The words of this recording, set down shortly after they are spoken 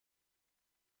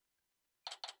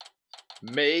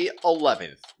May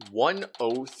 11th,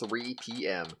 1:03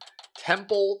 p.m.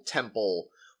 Temple.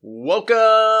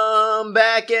 Welcome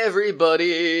back,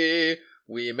 everybody!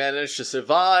 We managed to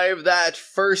survive that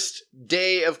first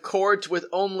day of court with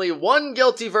only one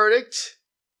guilty verdict.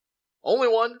 Only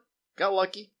one. Got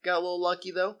lucky. Got a little lucky,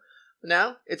 though. But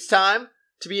now, it's time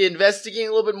to be investigating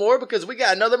a little bit more because we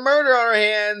got another murder on our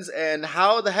hands. And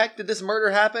how the heck did this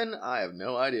murder happen? I have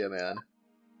no idea, man.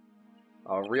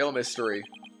 A real mystery.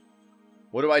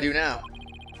 What do I do now?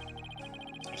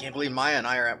 I can't believe Maya and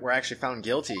I were actually found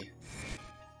guilty.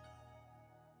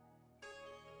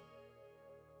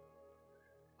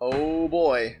 Oh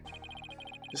boy.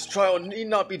 This trial need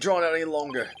not be drawn out any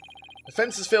longer.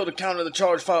 Defense has failed to counter the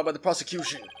charge filed by the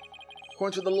prosecution.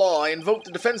 According to the law, I invoke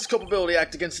the Defense Culpability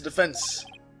Act against the defense.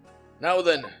 Now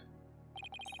then.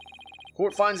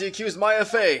 Court finds the accused Maya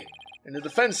Fey and the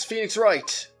defense Phoenix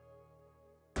Wright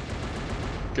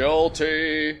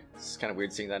guilty. It's kind of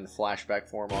weird seeing that in flashback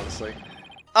form, honestly.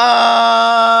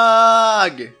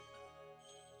 Ugh!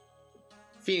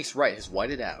 Phoenix Wright has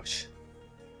whited out.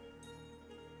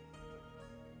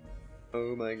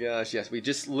 Oh my gosh, yes, we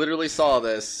just literally saw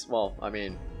this. Well, I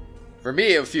mean, for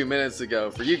me a few minutes ago,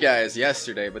 for you guys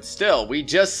yesterday, but still, we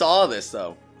just saw this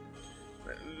though.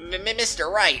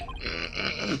 Mr. Wright.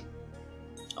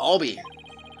 Albie,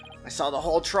 I saw the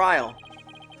whole trial.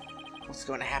 What's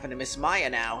going to happen to Miss Maya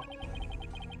now?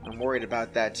 I'm worried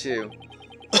about that too.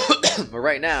 But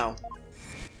right now...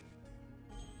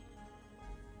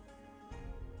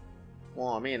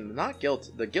 Well, I mean, not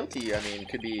guilt. The guilty, I mean,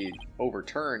 could be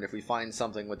overturned if we find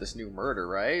something with this new murder,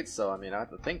 right? So, I mean, I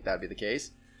have to think that'd be the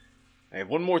case. I have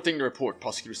one more thing to report,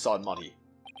 Prosecutor Sadmati.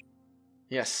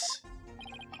 Yes.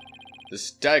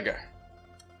 This dagger.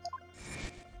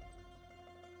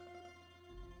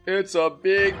 It's a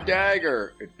big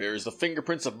dagger. It bears the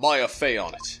fingerprints of Maya Fey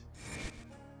on it.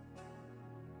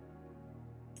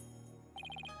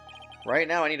 Right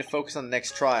now, I need to focus on the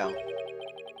next trial.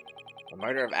 The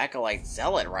murder of Acolyte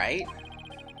Zealot, right?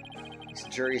 The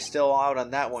jury is still out on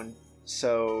that one,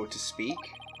 so to speak.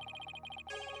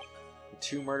 The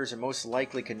two murders are most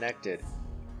likely connected.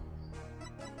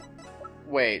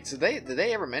 Wait, so did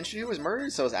they ever mention who was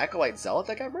murdered? So is Acolyte Zealot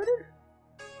that got murdered?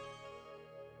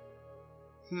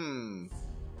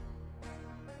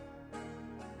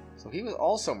 So he was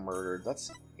also murdered.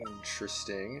 That's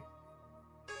interesting.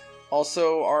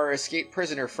 Also, our escaped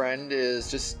prisoner friend is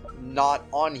just not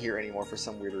on here anymore for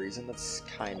some weird reason. That's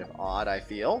kind of odd, I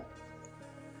feel.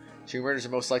 Two murders are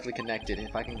most likely connected.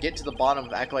 If I can get to the bottom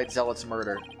of Acolyte Zealot's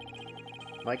murder,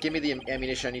 it might give me the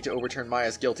ammunition I need to overturn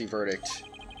Maya's guilty verdict.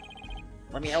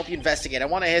 Let me help you investigate. I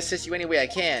want to assist you any way I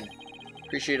can.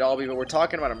 Appreciate it, Albie, but we're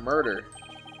talking about a murder.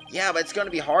 Yeah, but it's going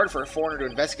to be hard for a foreigner to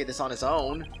investigate this on his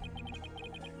own.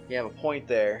 You have a point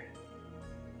there.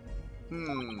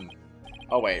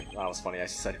 Oh wait, that was funny. I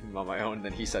said on my own,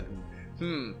 then he said,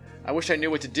 I wish I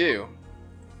knew what to do.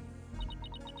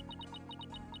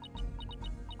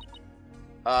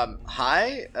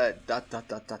 Hi?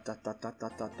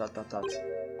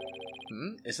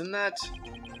 Isn't that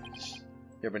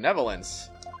your benevolence?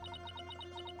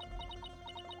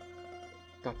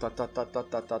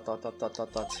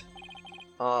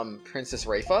 Princess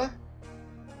Rafa?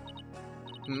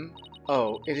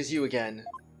 Oh, it is you again.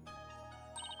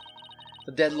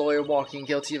 The dead lawyer walking,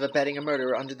 guilty of abetting a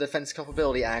murderer under the Defense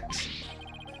Culpability Act.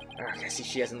 I see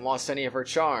she hasn't lost any of her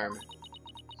charm.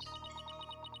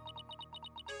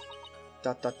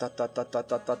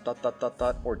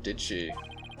 Or did she?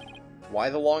 Why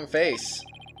the long face?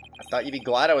 I thought you'd be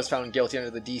glad I was found guilty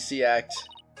under the DC Act.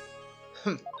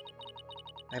 I'm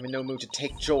in no mood to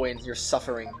take joy in your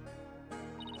suffering.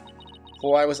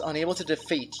 For I was unable to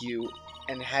defeat you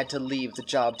and had to leave the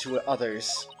job to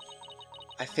others.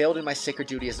 I failed in my sacred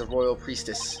duty as the royal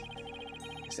priestess.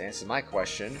 This answers my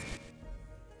question.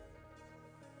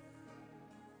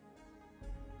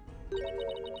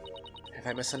 Have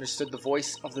I misunderstood the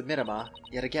voice of the Minima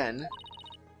yet again?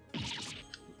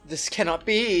 This cannot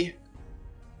be!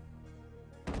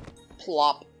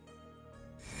 Plop.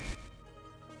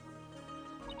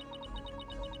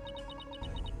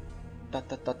 All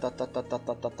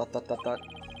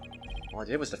I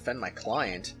did was defend my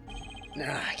client.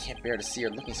 I can't bear to see her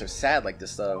looking so sad like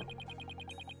this, though.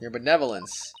 Your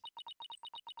benevolence.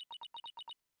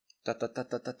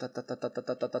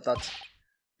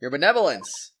 Your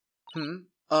benevolence!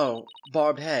 Oh,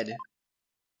 barbed head.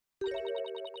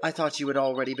 I thought you had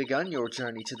already begun your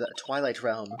journey to the Twilight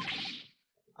Realm.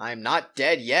 I'm not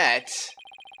dead yet.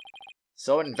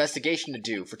 So an investigation to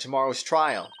do for tomorrow's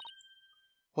trial.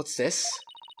 What's this?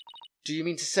 Do you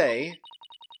mean to say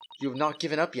you have not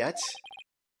given up yet?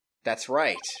 That's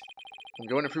right. I'm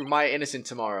going to prove Maya innocent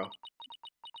tomorrow.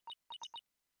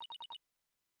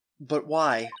 But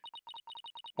why?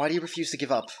 Why do you refuse to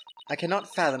give up? I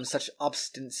cannot fathom such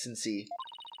obstinacy.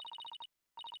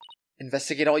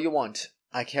 Investigate all you want.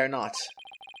 I care not.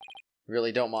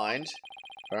 Really don't mind.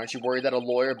 But aren't you worried that a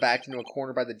lawyer backed into a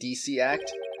corner by the DC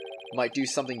Act might do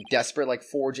something desperate like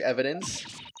forge evidence?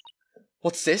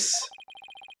 What's this?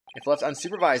 If left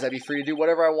unsupervised, I'd be free to do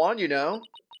whatever I want, you know?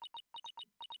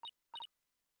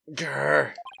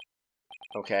 Grr.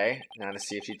 Okay, now to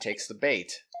see if she takes the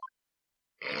bait.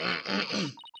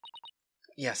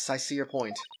 Yes, I see your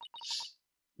point.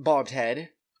 Bobbed head.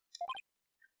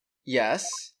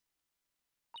 Yes.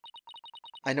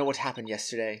 I know what happened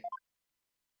yesterday.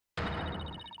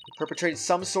 You perpetrated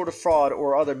some sort of fraud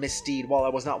or other misdeed while I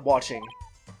was not watching.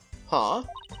 Huh?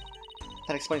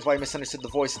 That explains why I misunderstood the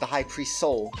voice of the High Priest's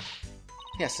soul.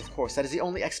 Yes, of course, that is the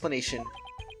only explanation.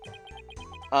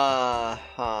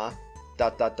 Uh-huh. ...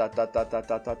 I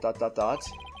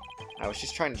was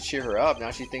just trying to cheer her up, now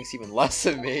she thinks even less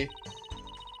of me.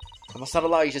 I must not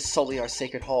allow you to sully our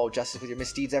sacred hall of justice with your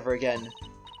misdeeds ever again.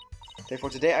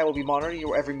 Therefore today I will be monitoring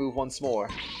your every move once more.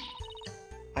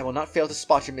 I will not fail to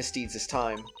spot your misdeeds this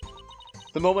time.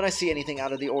 The moment I see anything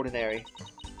out of the ordinary,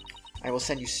 I will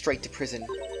send you straight to prison.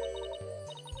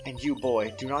 And you,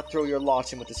 boy, do not throw your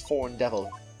lot in with this foreign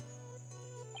devil.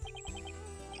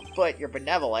 But your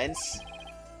benevolence...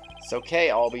 It's okay,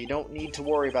 Albie, you don't need to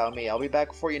worry about me. I'll be back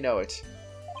before you know it.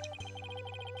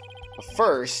 But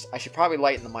first, I should probably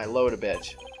lighten my load a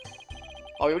bit.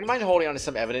 Albie, would you mind holding on to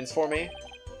some evidence for me?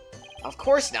 Of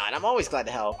course not, I'm always glad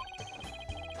to help.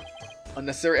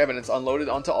 Unnecessary evidence unloaded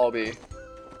onto Albie.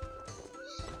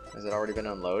 Has it already been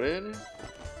unloaded?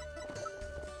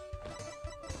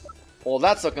 Well,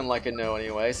 that's looking like a no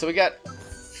anyway. So we got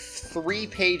 3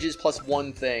 pages plus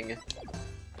 1 thing.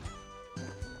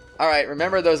 Alright,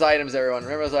 remember those items, everyone.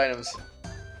 Remember those items.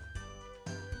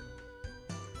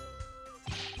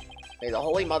 May the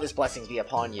Holy Mother's blessings be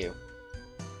upon you.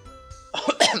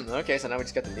 Okay, so now we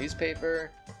just got the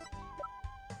newspaper.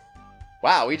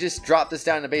 Wow, we just dropped this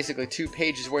down to basically 2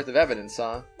 pages worth of evidence,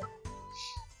 huh?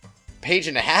 Page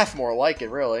and a half more like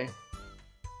it, really.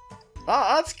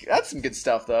 Oh, that's some good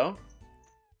stuff, though.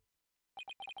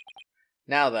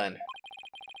 Now then.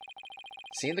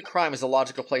 Seeing the crime is a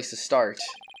logical place to start.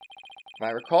 If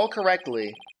I recall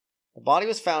correctly, the body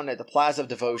was found at the Plaza of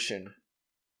Devotion.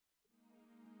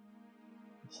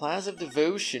 Plaza of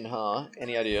Devotion, huh?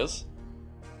 Any ideas?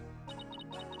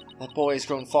 That boy has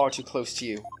grown far too close to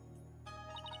you.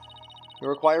 You'll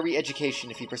require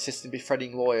re-education if you persist in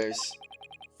befriending lawyers.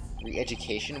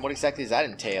 Re-education? What exactly does that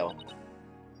entail?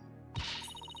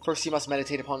 First, you must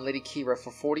meditate upon Lady Kira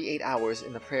for 48 hours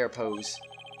in the prayer pose.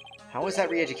 How is that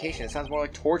re-education? It sounds more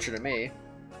like torture to me.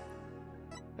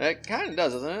 It kind of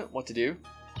does, doesn't it? What to do?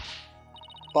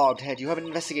 Bobbed head, you have an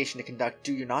investigation to conduct,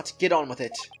 do you not? Get on with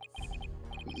it.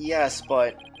 Yes,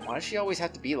 but why does she always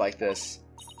have to be like this?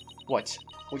 What?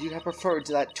 Would you have preferred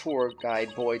to that tour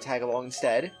guide boy tag along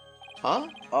instead? Huh?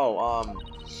 Oh,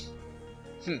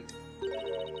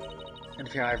 And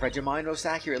here I've read your mind most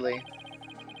accurately.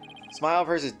 Smile of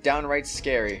hers is downright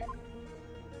scary.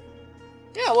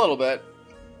 Yeah, a little bit.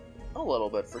 A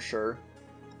little bit, for sure.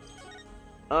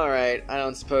 Alright, I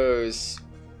don't suppose...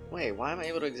 Wait, why am I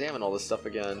able to examine all this stuff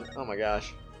again? Oh my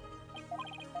gosh.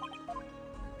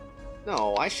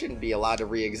 No, I shouldn't be allowed to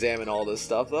re-examine all this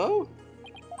stuff, though.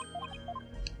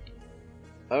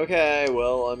 Okay,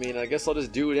 well, I mean, I guess I'll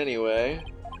just do it anyway.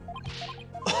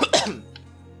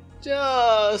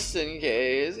 Just in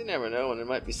case. You never know when there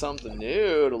might be something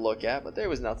new to look at, but there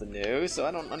was nothing new, so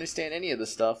I don't understand any of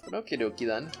this stuff. But okie dokie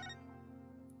then.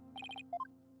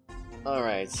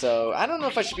 Alright, so I don't know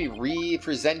if I should be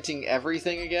re-presenting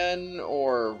everything again,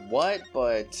 or what,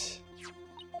 but...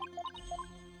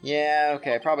 Yeah,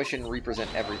 okay, I probably shouldn't represent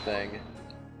everything.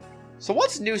 So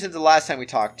what's new since the last time we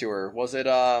talked to her? Was it,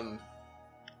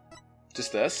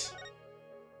 just this?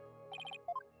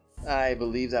 I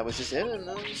believe that was just it, and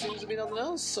there seems to be nothing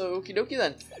else, so okie dokie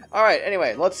then. Alright,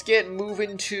 anyway, let's get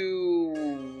moving to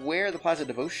where the Plaza of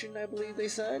Devotion, I believe they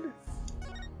said?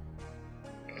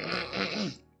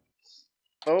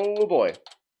 Oh boy.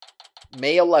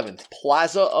 May 11th,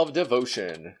 Plaza of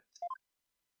Devotion.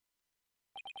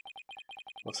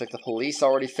 Looks like the police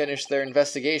already finished their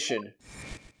investigation.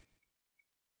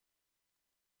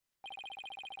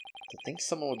 To think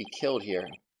someone would be killed here.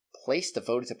 Place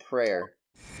devoted to prayer.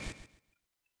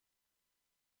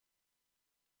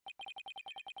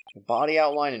 Body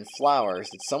outline in flowers.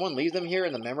 Did someone leave them here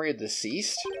in the memory of the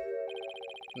deceased?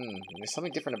 There's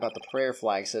something different about the prayer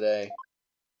flags today.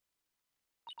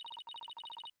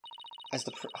 As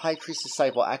the High Priest's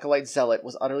disciple, Acolyte Zealot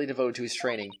was utterly devoted to his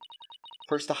training.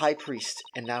 First the High Priest,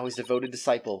 and now his devoted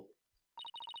disciple.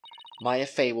 Maya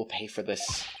Fey will pay for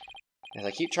this. As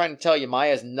I keep trying to tell you,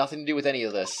 Maya has nothing to do with any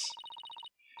of this.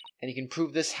 And you can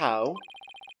prove this how?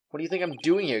 What do you think I'm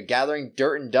doing here, gathering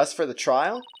dirt and dust for the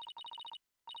trial?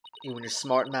 You and your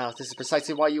smart mouth. This is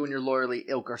precisely why you and your lawyerly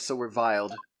ilk are so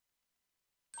reviled.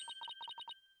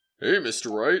 Hey,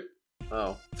 Mr. Wright.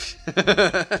 Oh.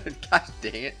 Gosh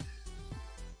dang it.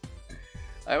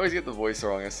 I always get the voice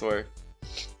wrong, I swear.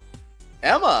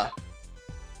 Emma!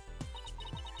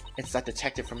 It's that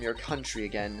detective from your country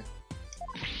again.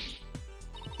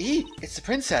 It's the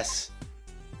princess!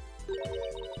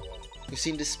 You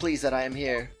seem displeased that I am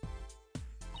here.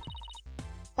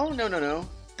 Oh, no.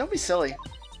 Don't be silly.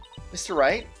 Mr.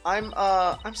 Wright,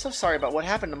 I'm so sorry about what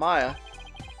happened to Maya.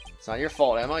 It's not your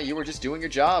fault, Emma. You were just doing your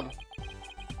job.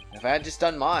 If I had just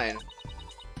done mine.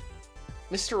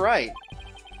 Mr. Wright,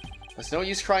 there's no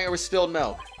use crying over spilled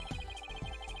milk.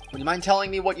 Would you mind telling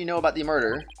me what you know about the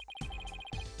murder?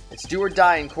 It's do or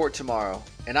die in court tomorrow,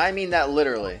 and I mean that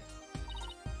literally.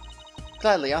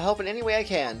 Gladly, I'll help in any way I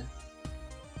can.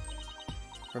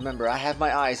 Remember, I have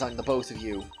my eyes on the both of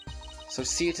you, so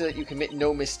see to it that you commit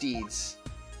no misdeeds.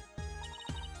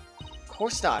 Of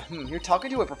course not. You're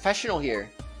talking to a professional here.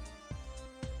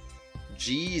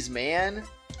 Jeez, man.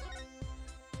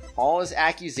 All his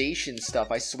accusation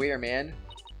stuff, I swear, man.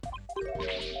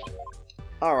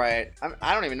 Alright,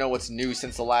 I don't even know what's new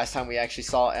since the last time we actually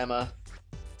saw Emma.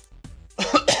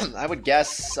 I would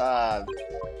guess,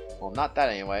 well, not that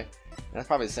anyway. That's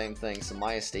probably the same thing. So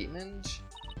Maya's statement?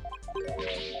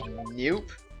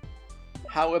 Nope.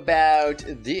 How about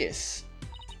this?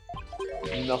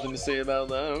 Nothing to say about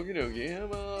that. Okie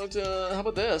dokie. How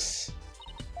about this?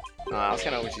 I was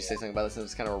kind of hoping she'd say something about this since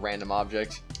it's kind of a random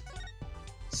object.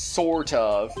 Sort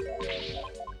of.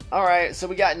 Alright, so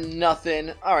we got nothing.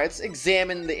 Alright, let's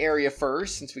examine the area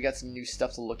first, since we got some new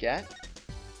stuff to look at.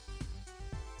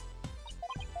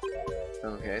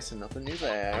 Okay, so nothing new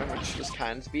there, which was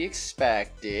kind of to be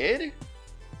expected.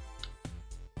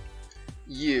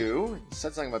 You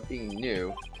said something about being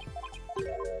new.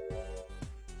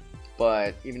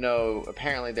 But even though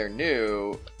apparently they're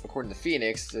new, according to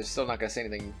Phoenix, they're still not going to say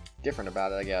anything different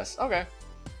about it, I guess. Okay.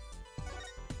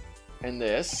 And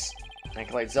this.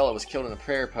 Acolyte Zealot was killed in a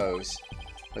prayer pose.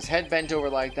 With his head bent over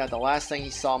like that, the last thing he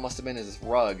saw must have been his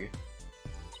rug.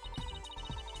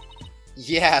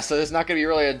 Yeah, so there's not going to be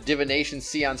really a Divination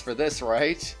Séance for this,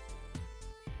 right?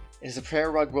 It is a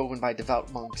prayer rug woven by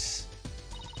devout monks.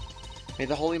 May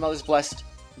the Holy Mother's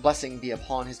blessing be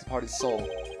upon his departed soul.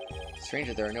 Strange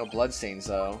that there are no bloodstains,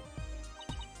 though.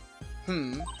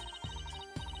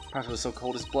 Perhaps it was so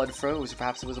cold his blood froze, or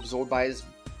perhaps it was absorbed by his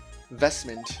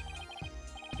vestment.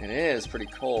 It is pretty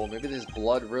cold. Maybe this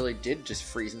blood really did just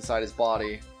freeze inside his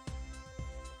body.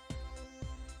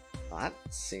 Well, that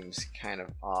seems kind of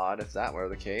odd if that were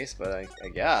the case, but I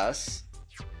guess.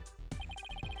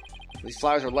 These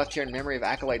flowers were left here in memory of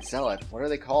Acolyte Zealot. What are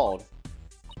they called?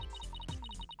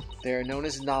 They are known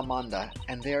as Namanda,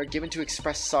 and they are given to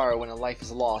express sorrow when a life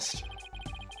is lost.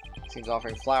 Seems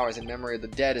offering flowers in memory of the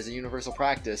dead is a universal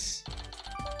practice.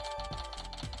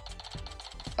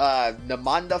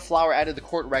 Namanda flower added to the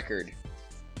court record.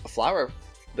 A flower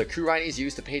the Khura'in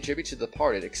used to pay tribute to the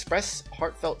departed. Express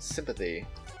heartfelt sympathy.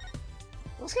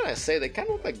 I was gonna say, they kind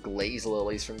of look like glaze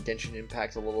lilies from Genshin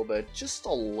Impact a little bit. Just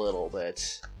a little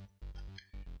bit.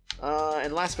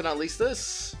 And last but not least,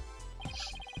 this.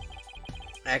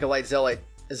 Acolyte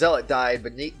Zealot died,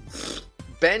 but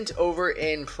bent over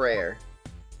in prayer.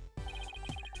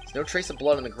 There's no trace of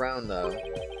blood on the ground, though.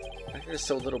 The fact there's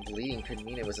so little bleeding could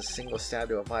mean it was a single stab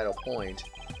to a vital point.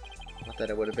 Not that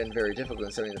it would have been very difficult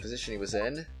considering the position he was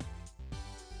in.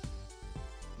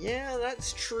 Yeah,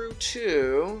 that's true,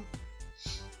 too.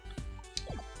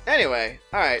 Anyway,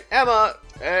 alright, Emma!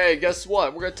 Hey, guess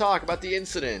what? We're gonna talk about the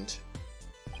incident.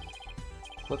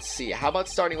 Let's see, how about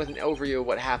starting with an overview of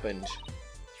what happened?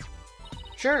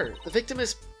 Sure, the victim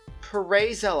is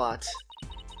Pere Zealot.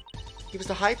 He was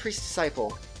the High Priest's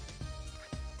disciple.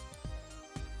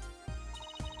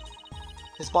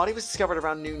 His body was discovered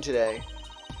around noon today,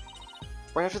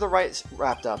 right after the rites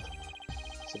wrapped up.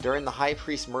 So during the High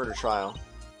Priest murder trial.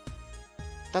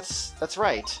 That's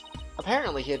right.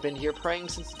 Apparently he had been here praying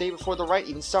since the day before the rite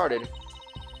even started.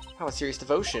 How a serious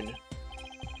devotion.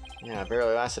 Yeah, it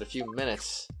barely lasted a few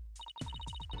minutes.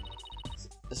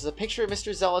 This is a picture of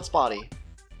Mr. Zealot's body.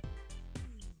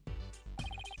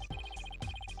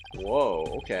 Whoa,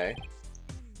 okay.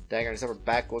 Dagger on his upper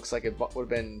back looks like it would have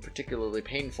been particularly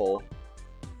painful.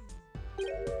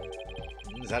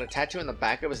 Is that a tattoo on the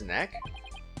back of his neck?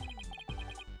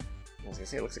 was gonna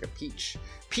say, it looks like a peach.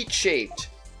 Peach-shaped!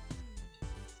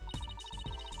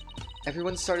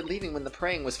 Everyone started leaving when the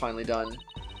praying was finally done.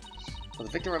 Well,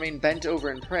 the victim remained bent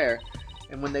over in prayer,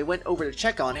 and when they went over to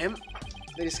check on him,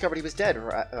 they discovered he was dead.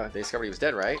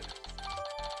 Right?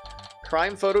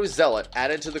 Crime photo zealot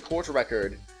added to the court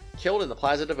record. Killed in the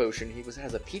Plaza Devotion. He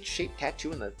has a peach-shaped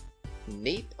tattoo in the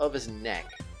nape of his neck.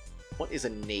 What is a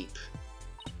nape?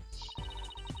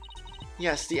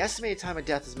 Yes, the estimated time of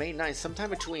death is May 9th, sometime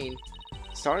between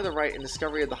start of the rite and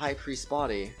discovery of the High Priest's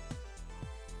body.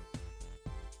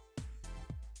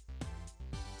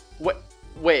 What?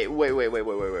 Wait.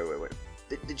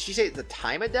 Did she say the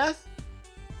time of death?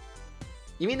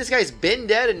 You mean this guy's been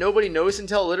dead and nobody knows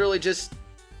until literally just...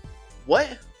 What?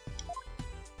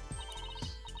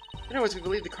 In other words, we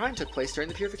believe the crime took place during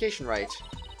the purification rite.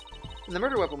 And the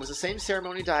murder weapon was the same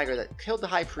ceremony dagger that killed the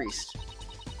High Priest.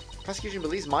 The prosecution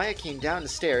believes Maya came down the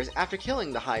stairs after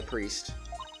killing the High Priest.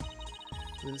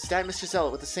 And then stabbed Mr.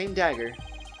 Zealot with the same dagger.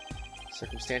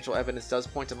 Circumstantial evidence does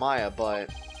point to Maya, but...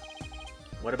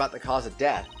 what about the cause of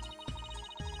death?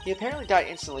 He apparently died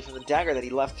instantly from the dagger that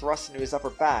he left thrust into his upper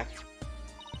back.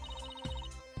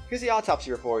 Here's the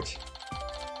autopsy report.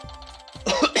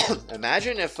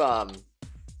 Imagine if,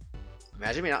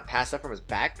 imagine he not passed up from his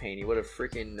back pain. He would have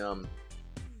freaking,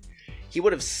 he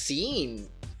would have seen,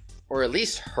 or at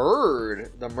least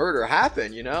heard, the murder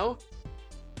happen, you know?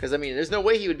 Because, I mean, there's no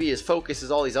way he would be as focused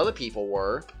as all these other people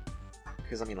were.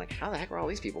 Because, I mean, like, how the heck were all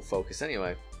these people focused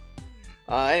anyway?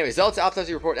 Anyway, Zealot's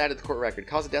autopsy report added to the court record.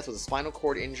 Cause of death was a spinal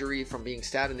cord injury from being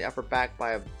stabbed in the upper back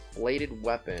by a bladed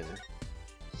weapon.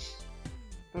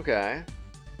 Okay.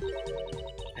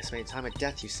 Estimated time of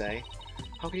death, you say?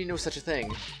 How can you know such a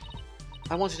thing?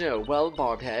 I want to know. Well,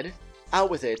 Barbhead, out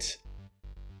with it.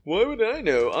 Why would I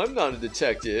know? I'm not a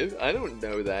detective. I don't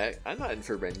know that. I'm not in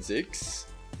forensics.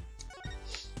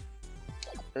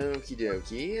 Okie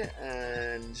dokie,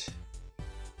 and...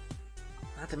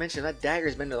 not to mention, that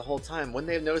dagger's been there the whole time. Wouldn't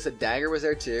they have noticed the dagger was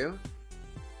there too?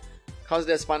 Cause of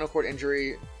death, spinal cord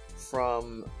injury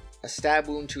from a stab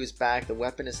wound to his back. The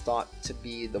weapon is thought to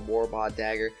be the Warbod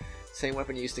dagger. Same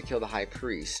weapon used to kill the High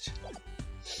Priest.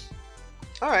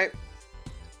 Alright.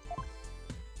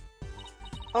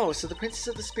 Oh, so the Princess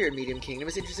of the Spirit Medium Kingdom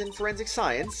is interested in forensic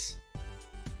science?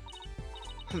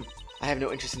 I have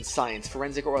no interest in science,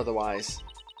 forensic or otherwise.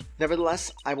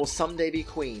 Nevertheless, I will someday be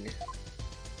queen.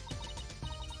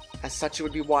 As such, it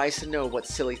would be wise to know what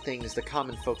silly things the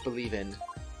common folk believe in.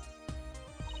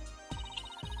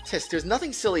 Tisk, there's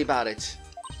nothing silly about it.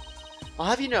 I'll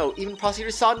have you know, even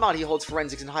Prosecutor Sadmati holds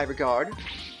forensics in high regard.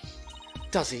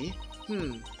 Does he?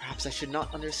 Perhaps I should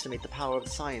not underestimate the power of the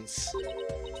science.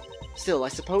 Still, I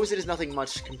suppose it is nothing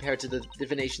much compared to the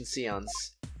Divination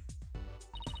Séance.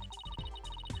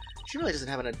 She really doesn't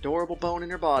have an adorable bone in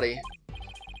her body.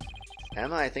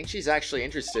 Emma, I think she's actually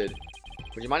interested.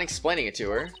 Would you mind explaining it to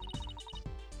her?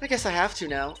 I guess I have to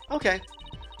now. Okay.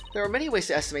 There are many ways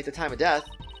to estimate the time of death,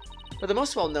 but the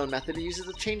most well-known method uses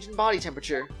the change in body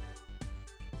temperature.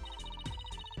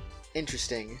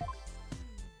 Interesting.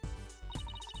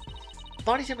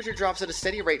 Body temperature drops at a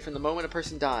steady rate from the moment a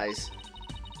person dies.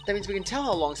 That means we can tell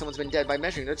how long someone's been dead by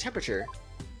measuring their temperature.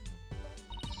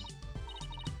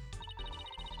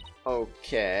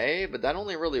 Okay, but that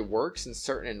only really works in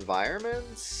certain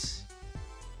environments?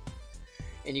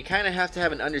 And you kind of have to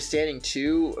have an understanding,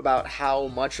 too, about how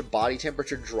much body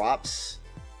temperature drops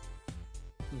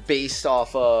based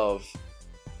off of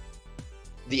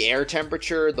the air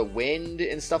temperature, the wind,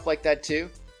 and stuff like that, too.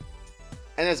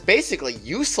 And it's basically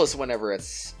useless whenever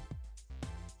it's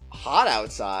hot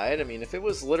outside. I mean, if it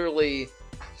was literally...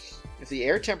 if the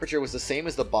air temperature was the same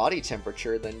as the body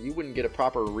temperature, then you wouldn't get a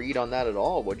proper read on that at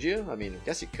all, would you? I mean, I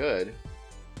guess you could.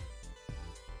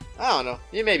 I don't know.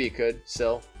 Yeah, maybe you could,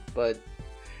 still. But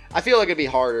I feel like it'd be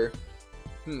harder.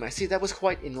 I see, that was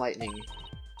quite enlightening.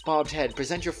 Bobbed head,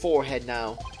 present your forehead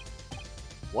now.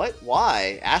 What?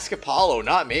 Why? Ask Apollo,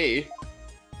 not me.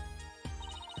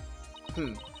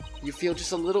 You feel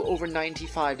just a little over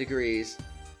 95 degrees.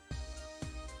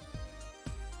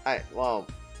 Well,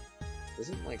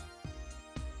 isn't, like,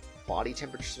 body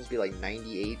temperature supposed to be, like,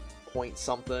 98 point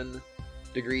something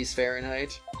degrees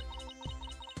Fahrenheit?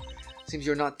 Seems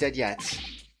you're not dead yet.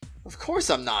 Of course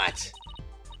I'm not!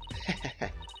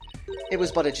 It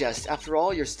was but a jest. After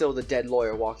all, you're still the dead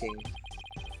lawyer walking.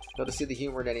 Got to see the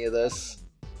humor in any of this.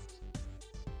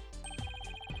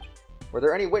 Were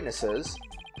there any witnesses?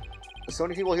 There's so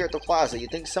many people here at the plaza,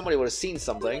 you'd think somebody would have seen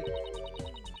something.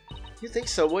 You'd think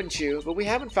so, wouldn't you? But we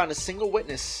haven't found a single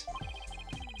witness.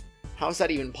 How is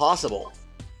that even possible?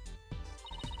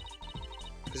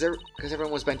 Because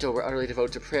everyone was bent over, utterly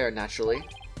devoted to prayer, naturally.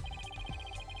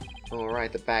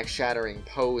 Alright, the back-shattering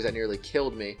pose that nearly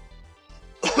killed me.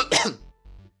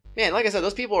 Man, like I said,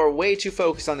 those people are way too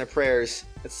focused on their prayers.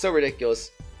 It's so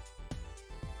ridiculous.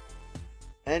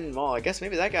 And, well, I guess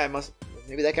maybe that guy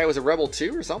was a rebel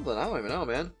too or something. I don't even know,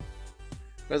 man.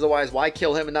 Otherwise, why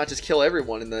kill him and not just kill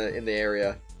everyone in the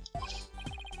area?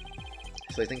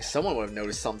 So I think someone would have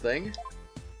noticed something.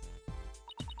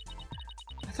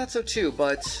 I thought so too,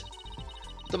 but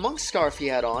the monk's scarf he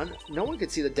had on, no one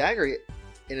could see the dagger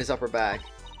in his upper back.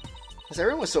 Because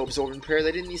everyone was so absorbed in prayer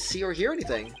they didn't see or hear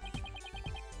anything.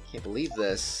 Can't believe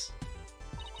this.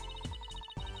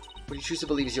 What you choose to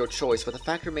believe is your choice, but the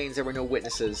fact remains there were no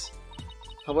witnesses.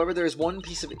 However, there is one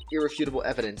piece of irrefutable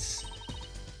evidence.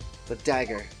 The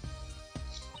dagger.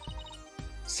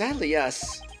 Sadly,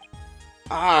 yes.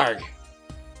 Arg!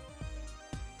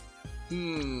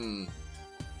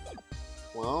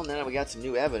 Well, now that we got some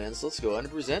new evidence, let's go ahead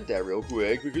and present that real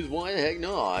quick, because why the heck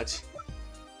not?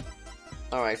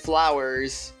 Alright,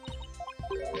 flowers.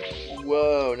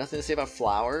 Whoa, nothing to say about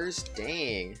flowers?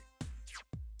 Dang.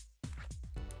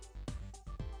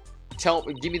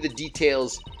 Give me the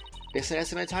details. Based on an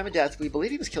estimated time of death, we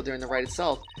believe he was killed during the rite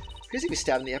itself. Because he was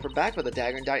stabbed in the upper back with a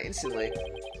dagger and died instantly.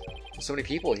 There's so many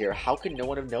people here, how could no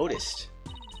one have noticed?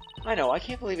 I know, I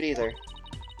can't believe it either. I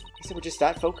guess they were just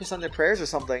that focused on their prayers or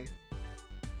something.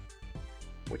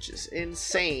 Which is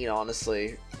insane,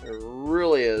 honestly. It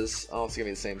really is. Oh, it's gonna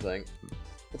be the same thing.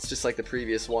 It's just like the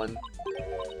previous one.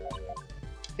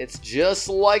 It's just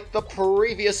like the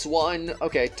previous one.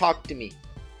 Okay, talk to me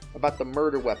about the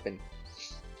murder weapon.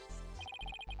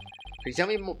 Can you tell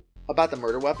me about the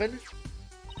murder weapon?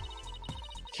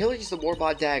 Killer used the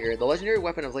Warbot dagger, the legendary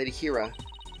weapon of Lady Kira.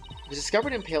 It was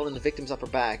discovered impaled in the victim's upper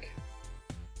back.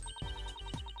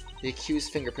 The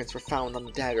accused's fingerprints were found on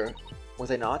the dagger, were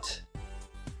they not?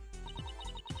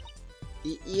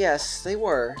 Yes, they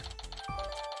were.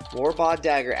 Warbot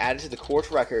dagger added to the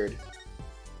court record.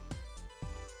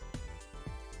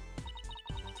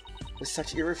 With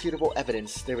such irrefutable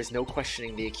evidence, there was no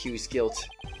questioning the accused's guilt.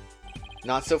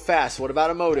 Not so fast. What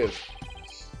about a motive?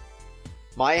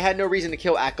 Maya had no reason to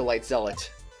kill Acolyte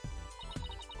Zealot.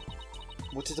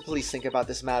 What does the police think about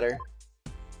this matter?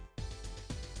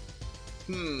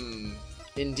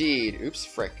 Indeed. Oops,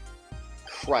 frick.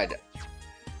 Crud.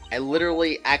 I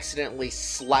literally accidentally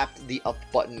slapped the up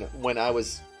button when I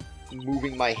was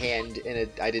moving my hand, and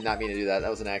I did not mean to do that. That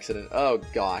was an accident. Oh,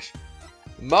 gosh.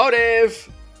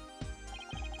 Motive!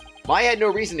 Maya had no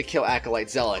reason to kill Acolyte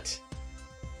Zealot.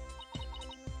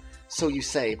 So you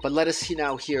say, but let us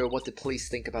now hear what the police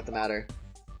think about the matter.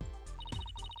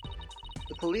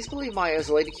 The police believe Maya is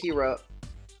a Lady Kira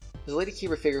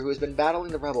figure who has been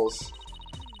battling the rebels.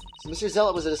 So Mr.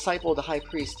 Zealot was a disciple of the High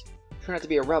Priest, turned out to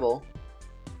be a rebel.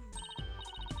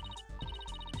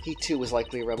 He too was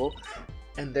likely a rebel,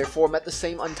 and therefore met the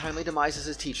same untimely demise as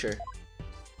his teacher.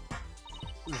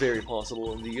 Very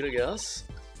possible indeed, I guess.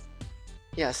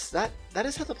 Yes, that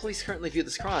is how the police currently view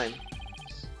this crime.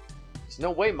 There's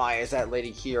no way Maya is that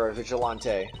Lady Kira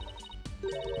vigilante.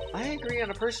 I agree on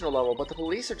a personal level, but the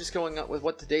police are just going up with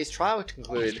what today's trial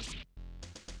concluded.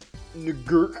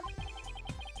 Ngurk.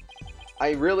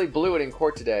 I really blew it in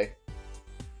court today.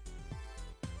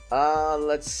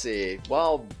 Let's see.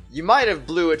 Well, you might have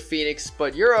blew it, Phoenix,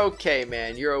 but you're okay,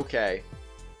 man. You're okay.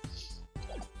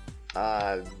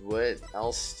 What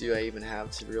else do I even have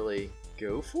to really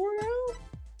go for now?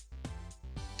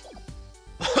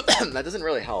 That doesn't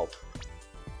really help.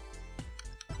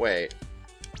 Wait.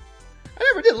 I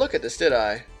never did look at this, did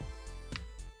I?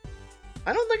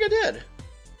 I don't think I did.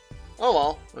 Oh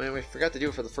well. I mean, we forgot to do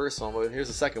it for the first one, but here's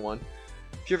the second one.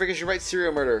 Purification Wright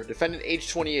serial murder. Defendant age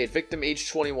 28, victim age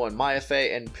 21, Maya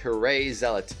Fey and Puree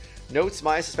Zealot. Notes: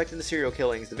 Maya suspected the serial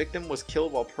killings. The victim was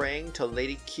killed while praying to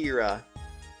Lady Kira.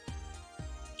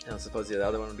 I don't suppose the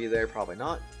other one would be there. Probably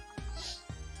not.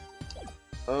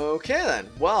 Okay then.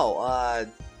 Well,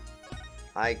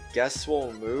 I guess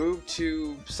we'll move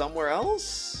to somewhere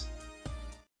else?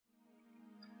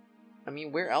 I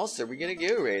mean, where else are we gonna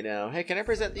go right now? Hey, can I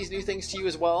present these new things to you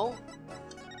as well?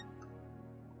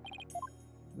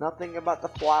 Nothing about the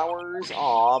flowers?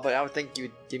 Aw, but I would think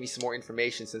you'd give me some more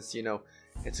information since, you know,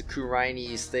 it's a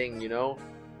Khura'inese thing, you know?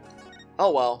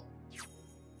 Oh well.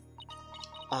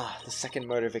 Ah, the second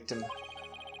murder victim.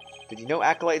 Did you know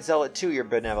Acolyte Zealot too, your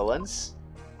benevolence?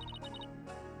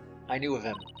 I knew of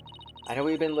him. I know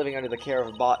he'd been living under the care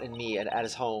of Bot and me at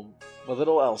his home, but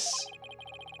little else.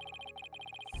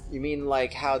 You mean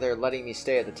like how they're letting me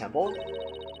stay at the temple?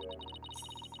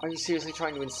 Are you seriously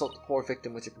trying to insult the poor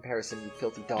victim with your comparison, you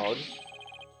filthy dog?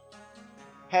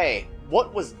 Hey,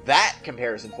 what was that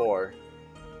comparison for?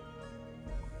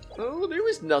 Oh, there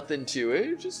was nothing to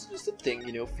it. Just a thing,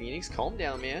 you know, Phoenix. Calm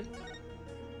down, man.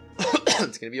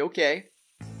 It's gonna be okay.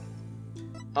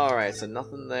 Alright, so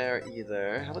nothing there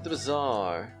either. How about the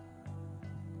bazaar?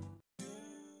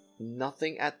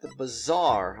 Nothing at the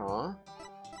bazaar, huh?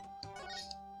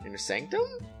 Inner sanctum?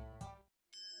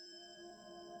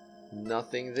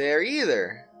 Nothing there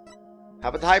either. How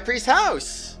about the high priest's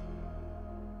house?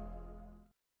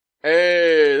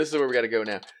 Hey, this is where we gotta go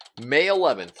now. May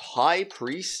 11th, high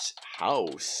priest's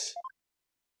house.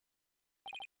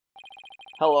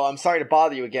 Hello, I'm sorry to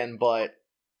bother you again, but...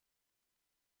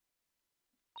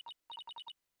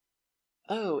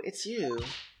 Oh, it's you.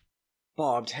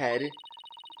 Barbed head.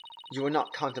 You are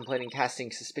not contemplating casting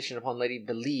suspicion upon Lady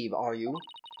Believe, are you?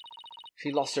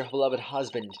 She lost her beloved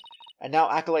husband, and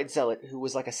now Acolyte Zealot, who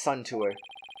was like a son to her.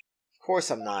 Of course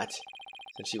I'm not.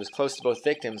 Since she was close to both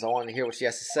victims, I wanted to hear what she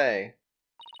has to say.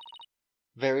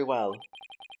 Very well.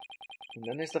 And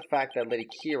then there's the fact that Lady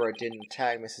Kira didn't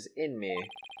tag Mrs. Inme.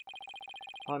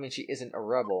 Well, I mean, she isn't a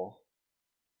rebel.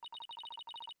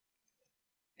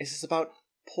 Is this about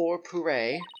poor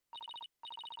Purée?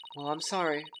 Well, I'm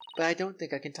sorry, but I don't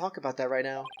think I can talk about that right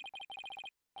now.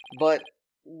 But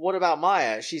what about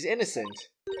Maya? She's innocent.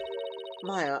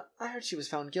 Maya, I heard she was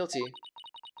found guilty.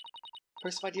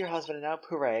 First my dear husband and now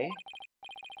Purée.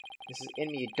 Mrs.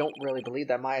 Inme, you don't really believe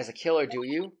that Maya's a killer, do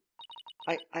you?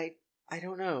 I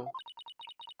don't know.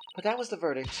 But that was the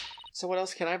verdict, so what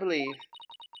else can I believe?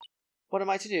 What am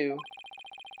I to do?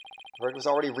 The verdict was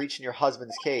already reached in your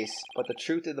husband's case, but the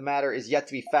truth of the matter is yet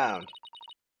to be found.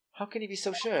 How can you be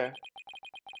so sure?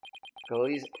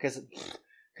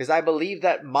 Because I believe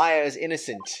that Maya is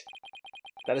innocent.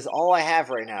 That is all I have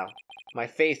right now. My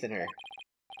faith in her.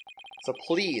 So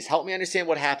please, help me understand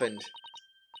what happened.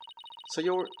 So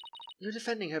you're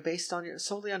defending her based on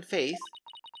solely on faith?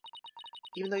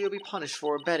 Even though you'll be punished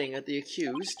for abetting the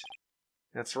accused?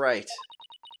 That's right.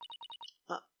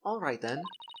 Alright then.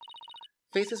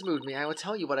 Faith has moved me. I will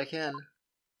tell you what I can.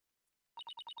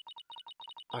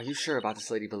 Are you sure about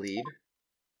this, Lady Believe?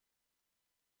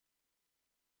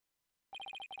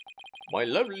 My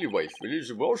lovely wife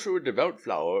is also a devout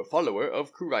follower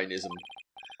of Khura'inism.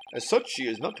 As such, she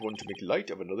is not one to make light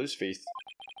of another's faith.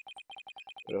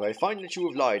 But if I find that you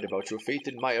have lied about your faith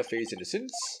in Maya Fey's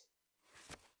innocence...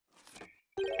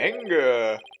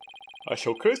 Anger! I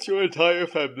shall curse your entire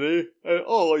family and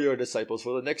all your disciples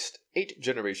for the next 8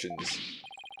 generations.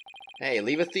 Hey,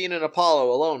 leave Athena and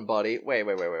Apollo alone, buddy. Wait.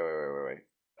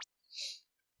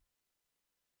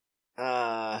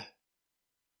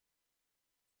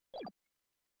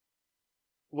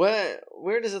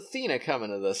 Where does Athena come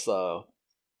into this, though?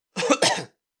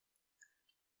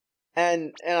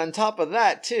 and on top of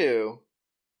that, too,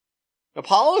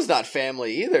 Apollo's not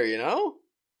family either, you know?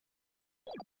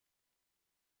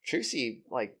 Trucy,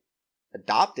 like,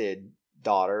 adopted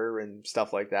daughter and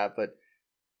stuff like that, but,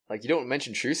 like, you don't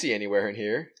mention Trucy anywhere in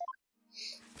here.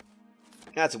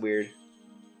 That's weird.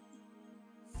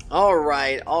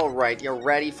 Alright, you're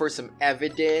ready for some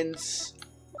evidence?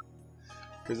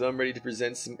 Because I'm ready to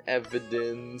present some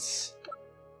evidence.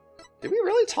 Did we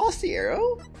really toss the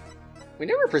arrow? We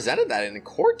never presented that in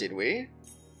court, did we?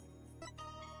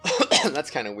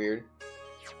 That's kind of weird.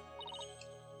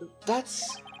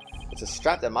 It's a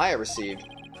strap that Maya received.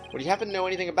 Would you happen to know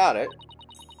anything about it?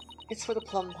 It's for the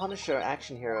Plum Punisher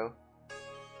action hero.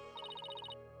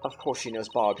 Of course she knows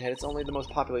Barbed Head. It's only the most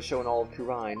popular show in all of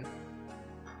Khura'in.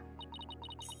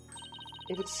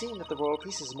 It would seem that the Royal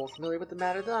Priestess is more familiar with the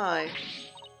matter than I.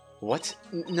 What?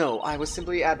 No, I was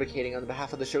simply advocating on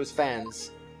behalf of the show's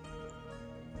fans.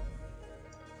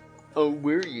 Oh,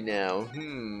 were you now?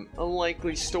 A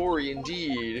likely story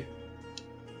indeed.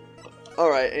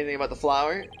 Alright, anything about the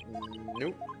flower?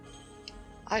 Nope.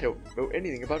 I don't know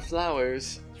anything about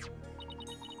flowers.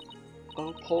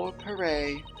 Oh, poor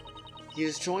Purée. He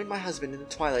has joined my husband in the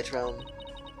Twilight Realm.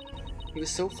 He was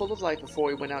so full of life before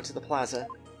he went out to the plaza.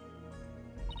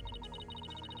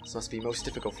 This must be most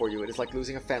difficult for you. It is like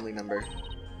losing a family member.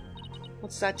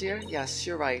 What's that, dear? Yes,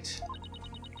 you're right.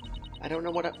 I don't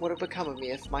know what would have become of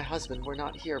me if my husband were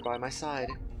not here by my side.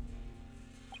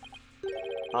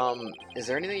 Is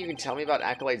there anything you can tell me about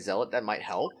Acolyte Zealot that might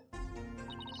help?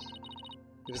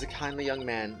 He was a kindly young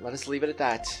man. Let us leave it at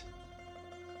that.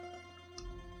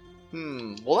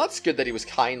 Well, that's good that he was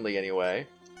kindly anyway.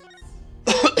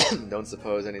 Don't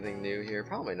suppose anything new here.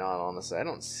 Probably not, honestly. I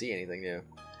don't see anything new.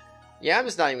 Yeah, I'm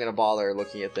just not even going to bother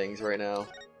looking at things right now.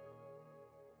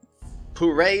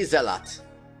 Purée Zealot.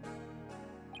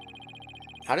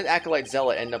 How did Acolyte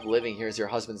Zealot end up living here as your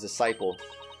husband's disciple?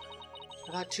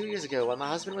 About 2 years ago, when my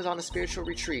husband was on a spiritual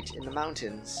retreat in the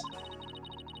mountains.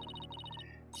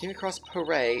 Came across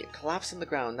Pare, collapsed on the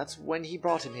ground. That's when he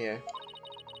brought him here.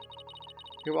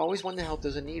 You were always one to help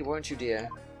those in need, weren't you, dear?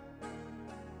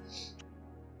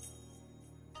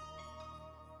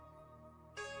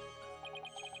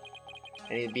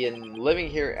 And he'd been living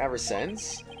here ever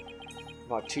since.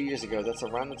 About 2 years ago. That's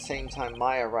around the same time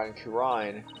Maya arrived in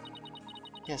Khura'in.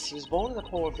 Yes, he was born in a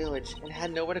poor village and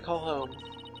had nowhere to call home.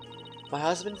 My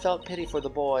husband felt pity for the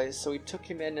boy, so he took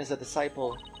him in as a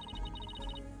disciple.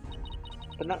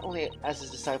 But not only as his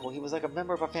disciple, he was like a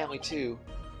member of our family too.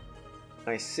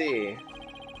 I see.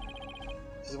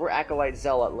 This is where Acolyte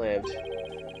Zealot lived.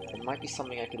 There might be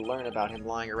something I could learn about him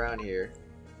lying around here.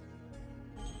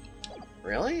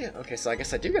 Really? Okay, so I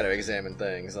guess I do gotta examine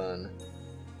things then.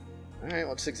 Alright,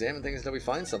 well, just examine things until we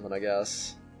find something, I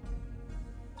guess.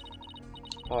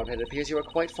 Oh, it appears you are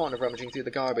quite fond of rummaging through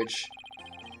the garbage.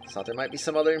 Thought there might be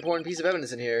some other important piece of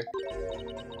evidence in here.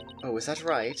 Oh, is that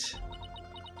right?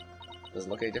 Doesn't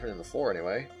look any different than before,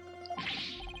 anyway.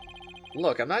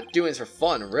 Look, I'm not doing this for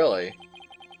fun, really.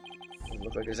 Doesn't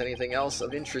look like there's anything else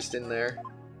of interest in there.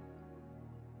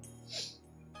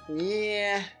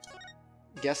 Yeah.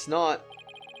 Guess not.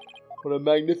 What a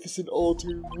magnificent altar.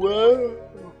 Whoa!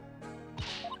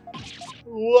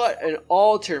 What an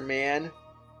altar, man.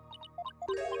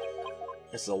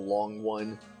 This is a long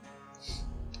one.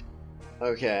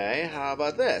 Okay, how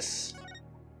about this?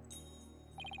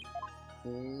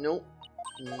 Nope.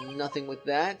 Nothing with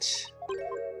that.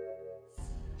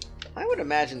 I would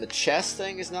imagine the chest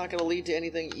thing is not going to lead to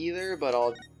anything either, but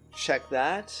I'll check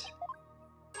that.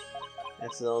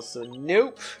 That's also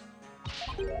nope.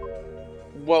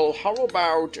 Well, how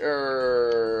about,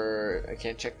 I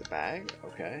can't check the bag?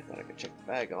 Okay, thought I could check the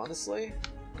bag, honestly.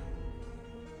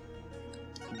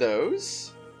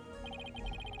 Those?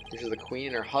 These are the queen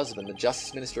and her husband, the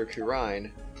Justice Minister of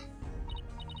Khura'in.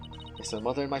 Yes, my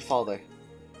mother and my father.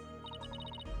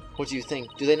 What do you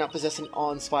think? Do they not possess an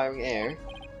awe-inspiring air?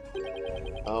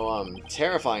 Oh,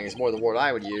 terrifying is more the word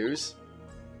I would use.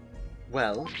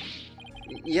 Well,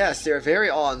 yes, they're very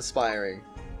awe-inspiring.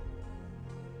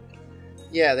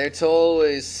 Yeah, they're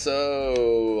totally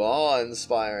so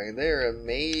awe-inspiring. They're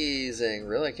amazing.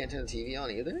 Really? I can't turn the TV on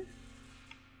either?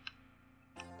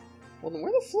 Well, then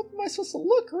where the flip am I supposed to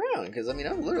look around? Because, I mean,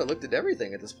 I've literally looked at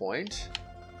everything at this point.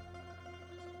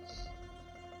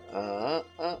 Oh,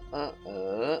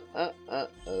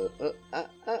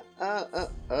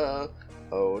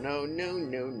 no, no, no,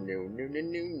 no, no, no, no,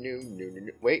 no,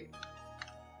 no. Wait.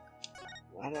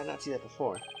 Why did I not see that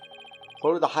before?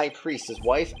 Photo of the High Priest, his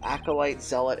wife, Acolyte,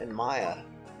 Zealot, and Maya.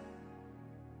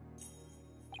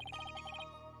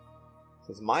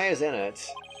 Since Maya's in it,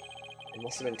 it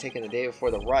must have been taken the day before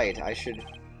the rite. I should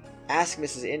ask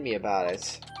Mrs. Inme about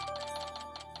it.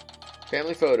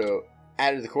 Family photo.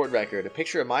 Added to the court record. A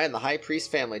picture of Maya and the High Priest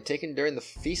family taken during the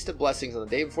Feast of Blessings on the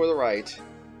day before the rite.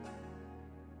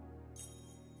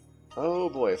 Oh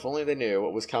boy, if only they knew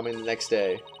what was coming the next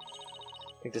day.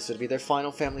 I think this would be their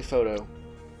final family photo.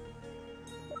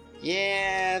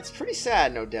 Yeah, it's pretty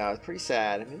sad, no doubt. It's pretty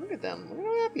sad. I mean, look at them. Look at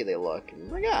how happy they look.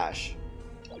 Oh my gosh.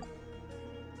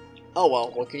 Oh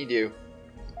well, what can you do?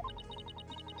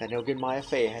 That no good Maya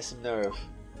Fey has some nerve.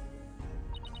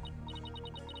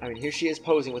 I mean, here she is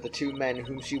posing with the two men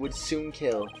whom she would soon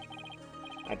kill.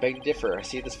 I beg to differ. I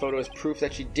see this photo as proof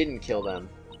that she didn't kill them.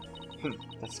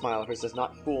 That smile of hers does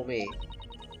not fool me.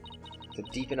 There's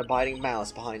a deep and abiding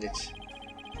malice behind it.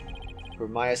 For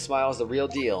Maya's smile is the real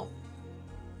deal.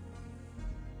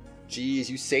 Jeez,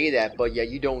 you say that, but yeah,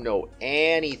 you don't know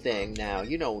anything now.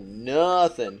 You know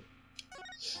nothing.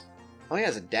 Oh yeah,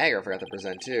 there's a dagger I forgot to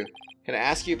present too. Can I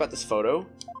ask you about this photo?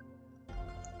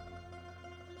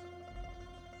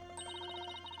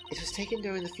 It was taken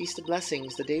during the Feast of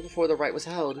Blessings, the day before the rite was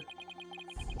held.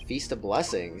 The Feast of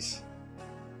Blessings?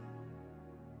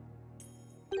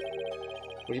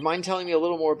 Would you mind telling me a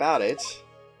little more about it?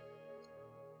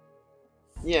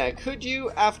 Yeah, could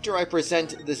you, after I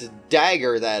present this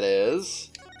dagger, that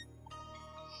is?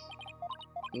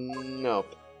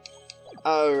 Nope.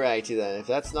 Alrighty then, if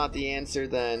that's not the answer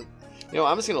then... You know,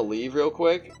 I'm just gonna leave real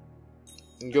quick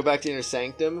and go back to Inner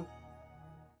Sanctum.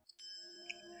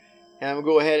 And I'm going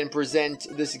to go ahead and present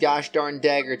this gosh darn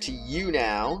dagger to you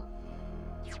now.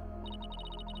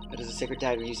 It is a sacred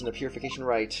dagger used in the purification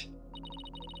rite.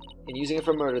 In using it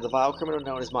for murder, the vile criminal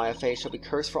known as Maya Fey shall be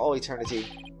cursed for all eternity.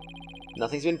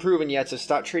 Nothing's been proven yet, so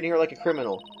stop treating her like a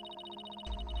criminal.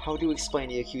 How do you explain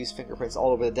the accused's fingerprints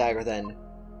all over the dagger then?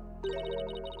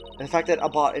 And the fact that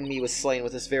Abbot and me was slain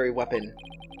with this very weapon.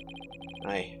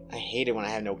 I hate it when I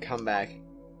have no comeback.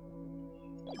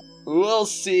 We'll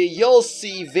see. You'll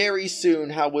see very soon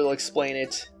how we'll explain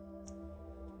it.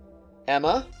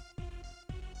 Emma?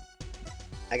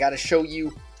 I gotta show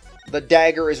you the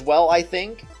dagger as well, I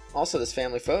think. Also, this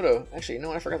family photo. Actually, you know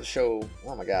what? I forgot to show...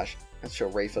 Oh my gosh. I have to show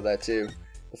Rafa that too.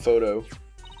 The photo.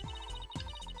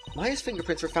 Maya's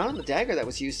fingerprints were found on the dagger that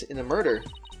was used in the murder.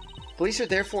 Police are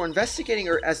therefore investigating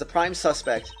her as the prime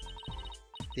suspect.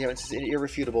 The evidence is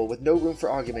irrefutable, with no room for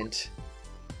argument.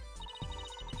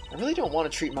 I really don't want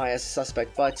to treat Maya as a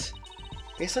suspect, but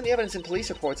based on the evidence and police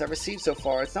reports I've received so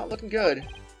far, it's not looking good.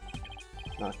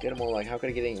 Not good, more like, how could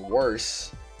it get any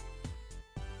worse?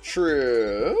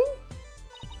 True.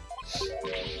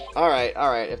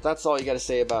 Alright, if that's all you gotta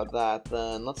say about that,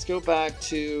 then let's go back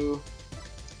to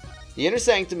the Inner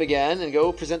Sanctum again and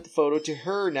go present the photo to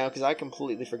her now, because I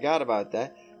completely forgot about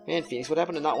that. Man, Phoenix, what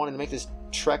happened to not wanting to make this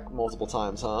trek multiple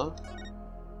times, huh?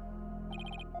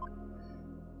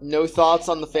 No thoughts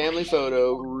on the family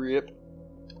photo. Rip.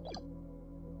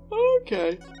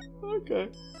 Okay. I got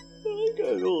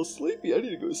a little sleepy. I need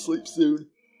to go to sleep soon.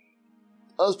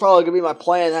 That was probably going to be my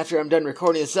plan after I'm done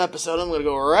recording this episode. I'm going to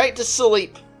go right to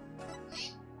sleep.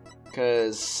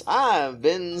 Because I've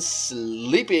been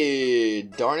sleepy.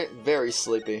 Darn it, very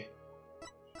sleepy.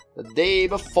 The day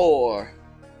before.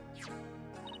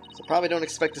 So probably don't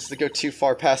expect this to go too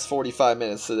far past 45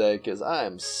 minutes today, because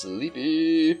I'm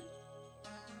sleepy.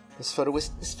 This photo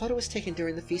was taken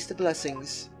during the Feast of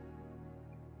Blessings.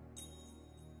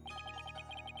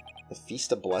 The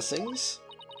Feast of Blessings?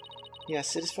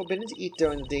 Yes, it is forbidden to eat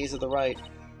during the days of the rite.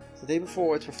 The day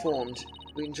before it's performed,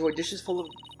 we enjoy dishes full of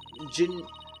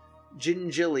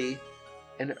gingili,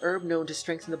 an herb known to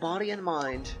strengthen the body and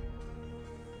mind.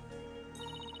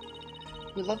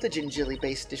 You love the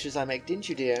gingili-based dishes I make, didn't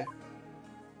you, dear?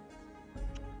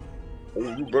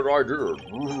 Oh, you bet I did.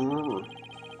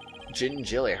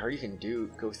 Gingili, I heard you can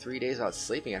go 3 days without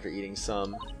sleeping after eating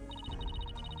some.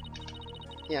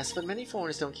 Yes, but many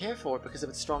foreigners don't care for it because of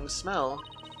its strong smell.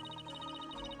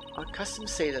 Our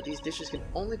customs say that these dishes can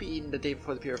only be eaten the day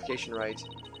before the purification rite.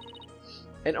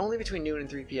 And only between noon and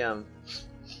 3 p.m.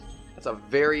 That's a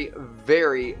very,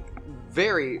 very,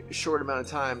 very short amount of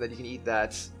time that you can eat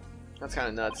that. That's kind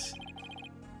of nuts.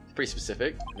 It's pretty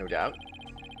specific, no doubt.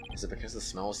 Is it because the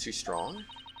smell is too strong?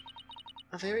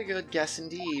 A very good guess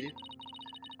indeed.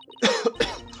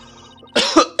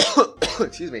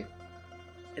 Excuse me.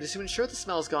 It is to ensure the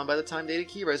smell is gone by the time Data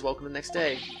Kira is welcome the next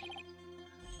day.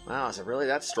 Wow, is it really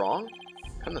that strong?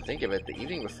 Come to think of it, the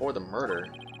evening before the murder,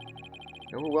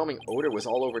 an overwhelming odor was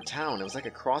all over town. It was like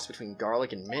a cross between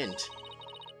garlic and mint.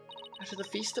 After the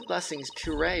Feast of Blessings,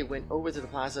 Puree went over to the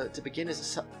plaza to begin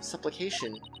his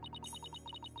supplication.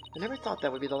 I never thought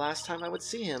that would be the last time I would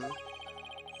see him.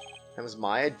 And was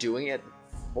Maya doing it?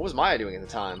 What was Maya doing at the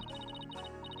time?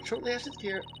 Shortly after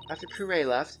Puree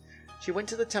left, she went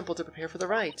to the temple to prepare for the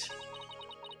rite.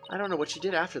 I don't know what she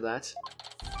did after that.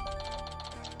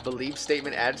 Believed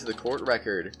statement added to the court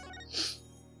record.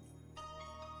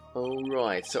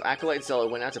 Alright, so Acolyte Zella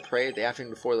went out to pray the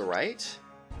afternoon before the rite?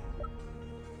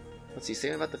 Let's see,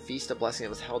 statement about the Feast of Blessings that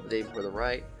was held the day before the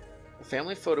rite. A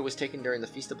family photo was taken during the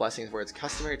Feast of Blessings where it's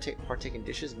customary to partake in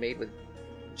dishes made with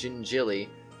gingili.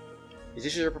 These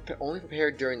dishes are only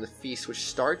prepared during the feast, which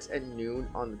starts at noon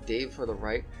on the day before the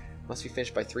rite. Must be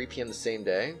finished by 3 p.m. the same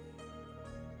day.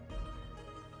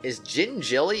 Is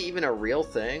gingili even a real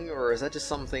thing, or is that just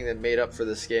something that made up for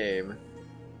this game?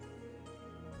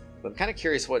 But I'm kind of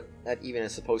curious what that even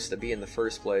is supposed to be in the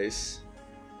first place.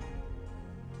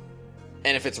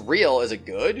 And if it's real, is it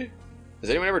good? Has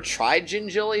anyone ever tried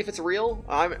gingili if it's real?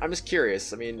 I'm just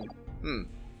curious. I mean,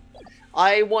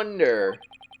 I wonder.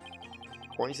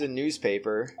 According to the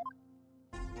newspaper,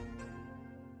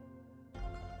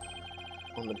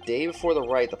 on the day before the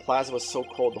rite, the plaza was so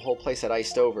cold the whole place had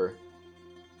iced over.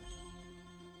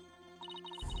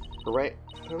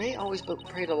 Hooray always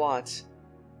prayed a lot.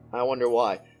 I wonder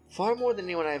why. Far more than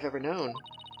anyone I have ever known.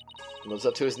 He lives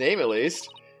up to his name, at least.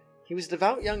 He was a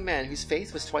devout young man whose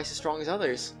faith was twice as strong as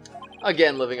others.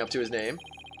 Again, living up to his name.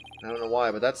 I don't know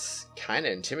why, but that's kind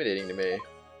of intimidating to me.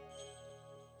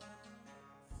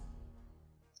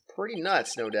 Pretty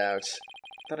nuts, no doubt.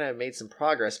 Thought I had made some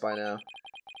progress by now.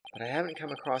 But I haven't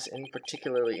come across any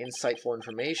particularly insightful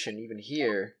information, even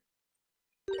here.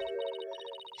 You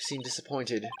seem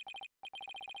disappointed.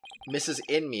 Mrs.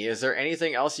 Inme, is there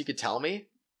anything else you could tell me?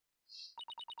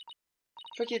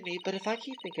 Forgive me, but if I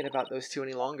keep thinking about those two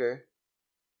any longer...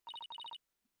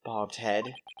 Bobbed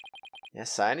head.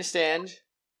 Yes, I understand.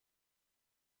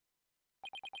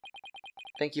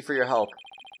 Thank you for your help.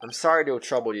 I'm sorry to have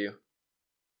troubled you.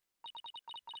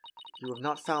 You have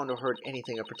not found or heard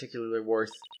anything of particular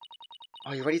worth.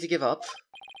 Are you ready to give up?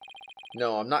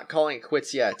 No, I'm not calling it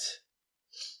quits yet.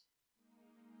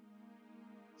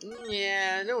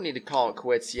 Yeah, no need to call it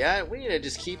quits yet. We need to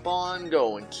just keep on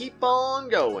going. Keep on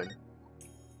going.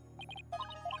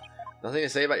 Nothing to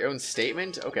say about your own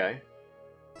statement? Okay.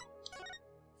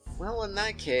 Well, in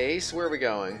that case, where are we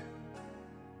going?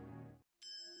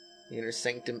 The Inner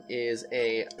Sanctum is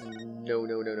a no,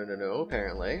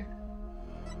 apparently.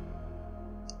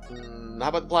 How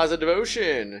about the Plaza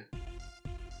Devotion?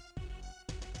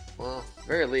 Well, at the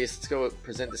very least, let's go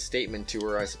present the statement to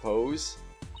her, I suppose.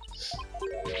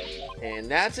 And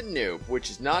that's a nope, which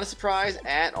is not a surprise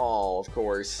at all, of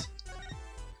course.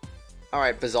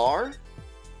 Alright, Bazaar?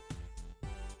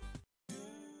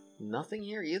 Nothing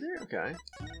here either? Okay.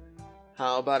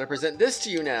 How about I present this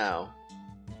to you now?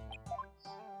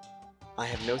 I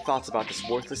have no thoughts about this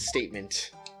worthless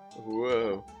statement.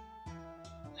 Whoa.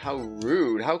 How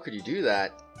rude. How could you do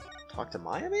that? Talk to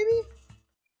Maya, maybe?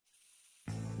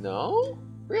 No?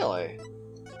 Really?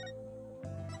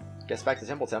 Guess back to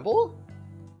Temple?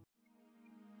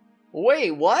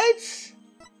 Wait, what?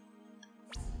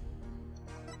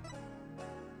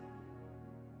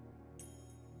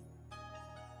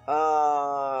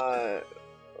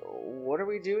 What are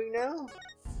we doing now?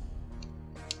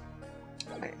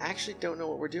 I actually don't know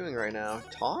what we're doing right now.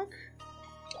 Talk?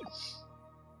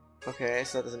 Okay,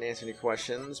 so that doesn't answer any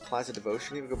questions. Plaza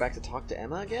Devotion, we would go back to talk to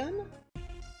Emma again?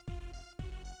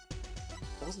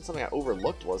 That wasn't something I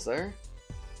overlooked, was there?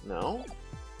 No?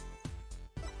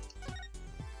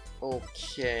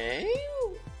 Okay.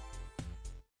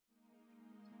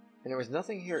 And there was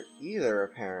nothing here either,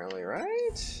 apparently,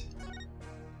 right?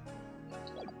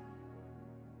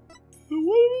 What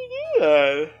do we do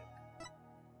then?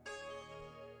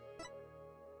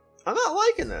 I'm not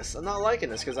liking this. I'm not liking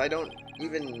this because I don't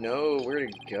even know where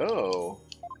to go.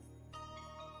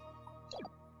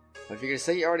 But if you're gonna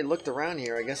say you already looked around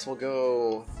here, I guess we'll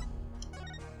go.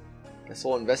 Guess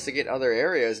we'll investigate other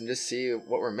areas and just see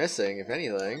what we're missing, if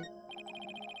anything.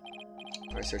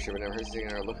 Alright, search here, but never hurts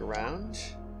taking our look around.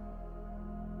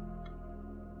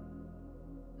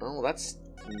 Oh, well, that's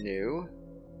new.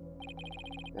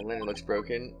 That lantern looks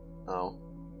broken. Oh.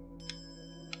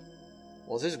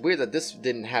 Well, it's just weird that this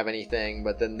didn't have anything,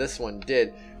 but then this one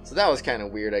did. So that was kind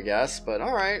of weird, I guess, but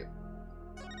alright.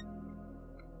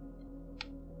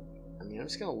 I mean, I'm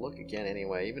just gonna look again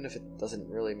anyway, even if it doesn't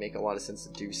really make a lot of sense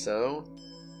to do so.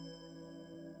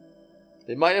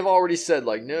 They might have already said,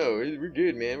 like, no, we're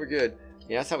good, man, we're good.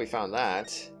 Yeah, that's how we found that.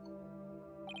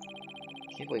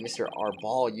 Can't believe Mr.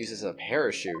 Arbal uses a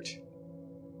parachute.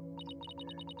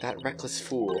 That reckless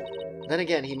fool. Then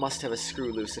again, he must have a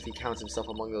screw loose if he counts himself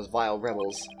among those vile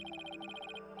rebels.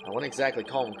 I wouldn't exactly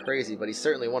call him crazy, but he's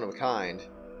certainly one of a kind.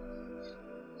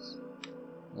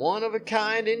 One of a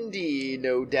kind indeed,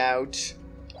 no doubt.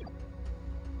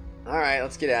 Alright,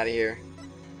 let's get out of here.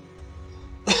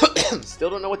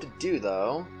 Still don't know what to do,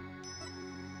 though.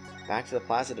 Back to the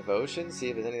Plaza Devotion, see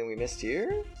if there's anything we missed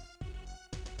here.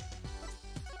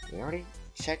 We already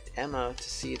checked Emma to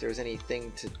see if there's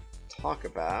anything to talk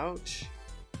about.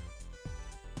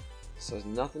 So there's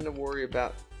nothing to worry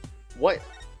about. What?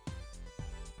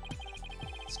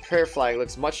 This prayer flag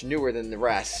looks much newer than the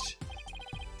rest.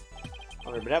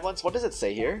 Under benevolence, what does it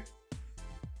say here?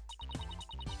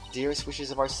 Dearest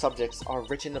wishes of our subjects are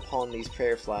written upon these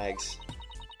prayer flags.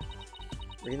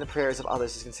 Reading the prayers of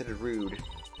others is considered rude.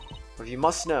 But you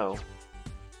must know.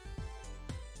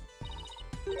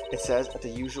 It says, at the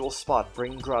usual spot,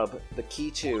 bring grub, the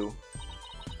key to.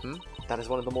 That is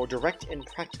one of the more direct and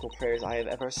practical prayers I have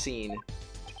ever seen.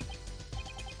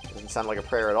 It doesn't sound like a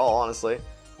prayer at all, honestly.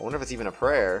 I wonder if it's even a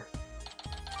prayer.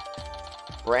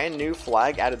 Brand new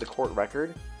flag added to court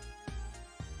record.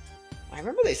 I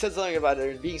remember they said something about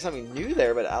there being something new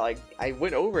there, but I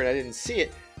went over and I didn't see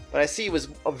it. But I see it was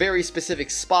a very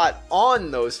specific spot on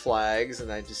those flags,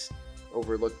 and I just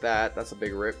overlooked that. That's a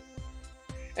big rip.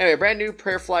 Anyway, brand new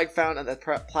prayer flag found at the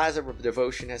Plaza of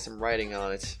Devotion has some writing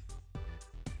on it.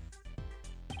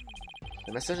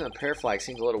 The message on the prayer flag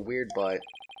seems a little weird, but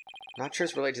I'm not sure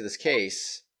it's related to this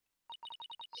case.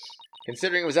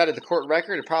 Considering it was added to the court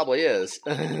record, it probably is.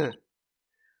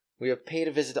 We have paid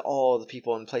a visit to all the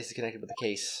people and places connected with the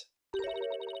case.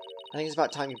 I think it's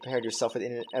about time you prepared yourself for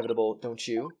the inevitable, don't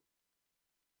you?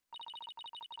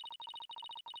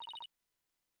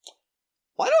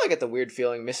 Why do I get the weird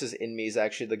feeling Mrs. Inme is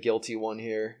actually the guilty one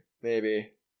here?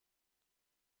 Maybe.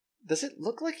 Does it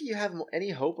look like you have any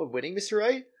hope of winning, Mr.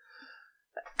 Wright?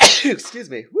 Excuse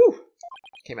me. Woo!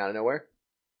 Came out of nowhere.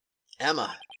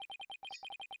 Emma.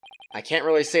 I can't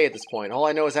really say at this point. All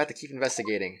I know is I have to keep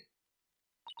investigating.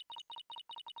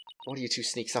 What are you two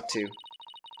sneaks up to?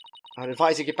 I would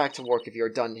advise you get back to work if you are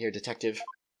done here, detective.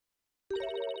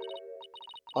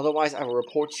 Otherwise, I will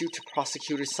report you to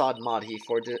Prosecutor Saad Madhi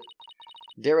for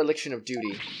dereliction of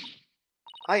duty.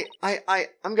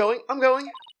 I'm going.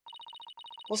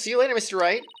 We'll see you later, Mr.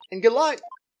 Wright, and good luck.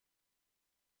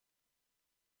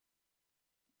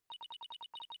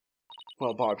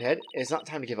 Well, Barbhead, it's not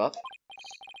time to give up.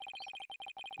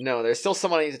 No, there's still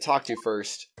someone I need to talk to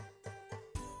first.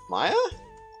 Maya?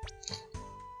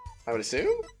 I would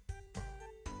assume?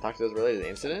 Talk to those related to the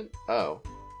incident? Oh.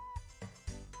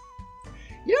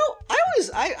 You know,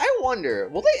 I wonder,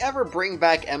 will they ever bring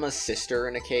back Emma's sister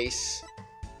in a case?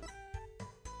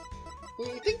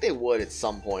 You think they would at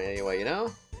some point anyway, you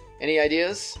know? Any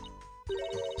ideas?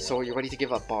 So are you ready to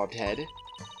give up, Barbed Head?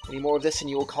 Any more of this and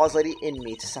you will cause Lady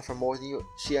Inme to suffer more than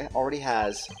she already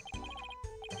has.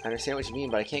 I understand what you mean,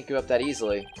 but I can't give up that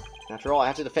easily. After all, I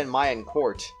have to defend Maya in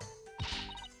court.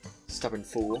 Stubborn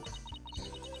fool.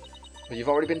 But you've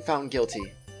already been found guilty.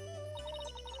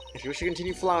 If you wish to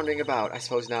continue floundering about, I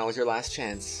suppose now is your last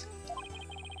chance.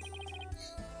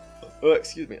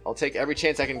 Excuse me. I'll take every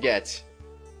chance I can get.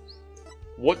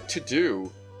 What to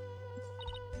do?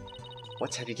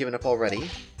 What, have you given up already?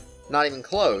 Not even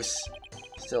close.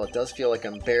 Still, it does feel like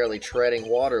I'm barely treading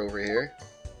water over here.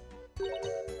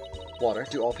 Water?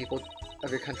 Do all people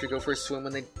of your country go for a swim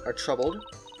when they are troubled?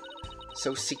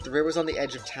 So seek the rivers on the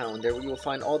edge of town. There you will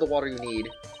find all the water you need.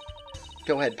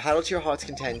 Go ahead, paddle to your heart's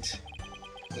content.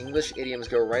 English idioms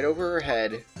go right over her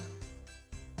head.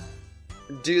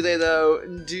 Do they, though?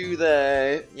 Do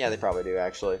they? Yeah, they probably do,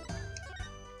 actually.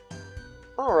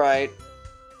 Alright.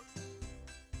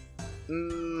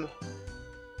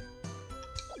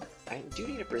 I do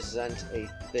need to present a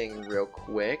thing real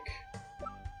quick.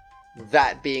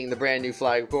 That being the brand new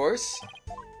flag, of course.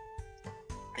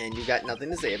 And you got nothing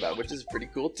to say about it, which is pretty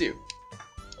cool, too.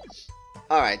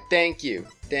 Alright, thank you.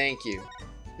 Thank you.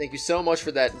 Thank you so much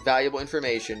for that valuable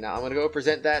information. Now, I'm going to go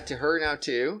present that to her now,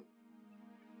 too.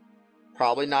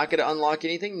 Probably not going to unlock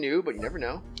anything new, but you never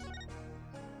know.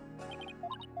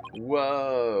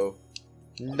 Whoa.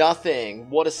 Nothing.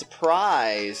 What a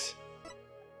surprise.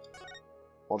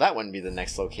 Well, that wouldn't be the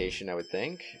next location, I would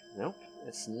think. Nope,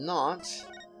 it's not.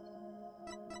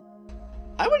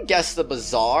 I would guess the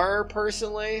bazaar,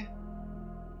 personally.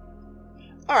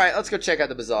 Alright, let's go check out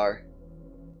the bazaar.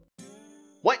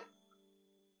 What?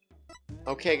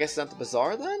 Okay, I guess it's not the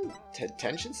bazaar then?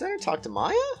 Detention center? Talk to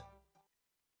Maya?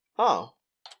 Oh.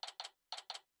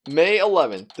 May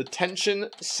 11th, Detention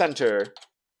Center.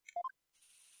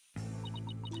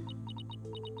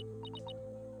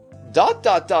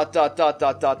 Dot.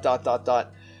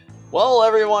 Well,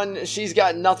 everyone, she's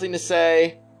got nothing to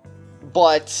say,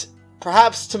 but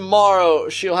perhaps tomorrow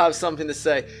she'll have something to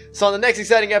say. So on the next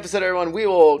exciting episode, everyone, we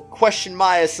will question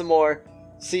Maya some more,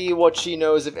 see what she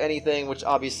knows, if anything, which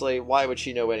obviously, why would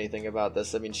she know anything about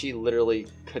this? I mean, she literally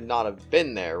could not have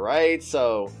been there, right?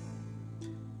 So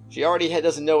she already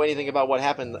doesn't know anything about what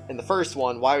happened in the first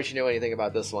one. Why would she know anything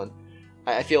about this one?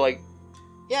 I feel like,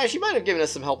 yeah, she might have given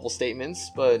us some helpful statements,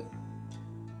 but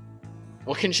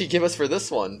what can she give us for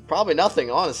this one? Probably nothing,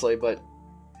 honestly, but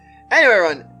anyway,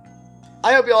 everyone,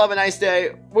 I hope you all have a nice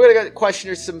day. We're going to question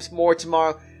her some more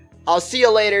tomorrow. I'll see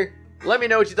you later. Let me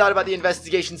know what you thought about the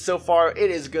investigation so far. It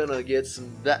is going to get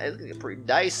pretty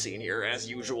dicey in here, as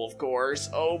usual, of course.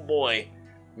 Oh, boy.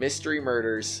 Mystery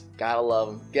murders. Gotta love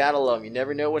them. Gotta love them. You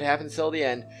never know what happens till the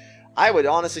end. I would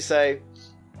honestly say,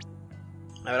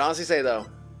 though,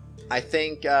 I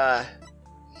think,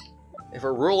 if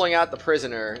we're ruling out the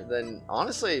prisoner, then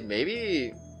honestly,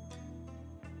 maybe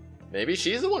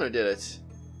she's the one who did it.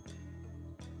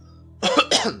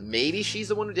 Maybe she's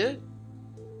the one who did it.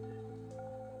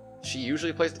 She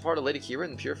usually plays the part of Lady Kira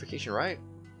in the Purification Rite.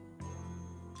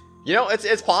 You know,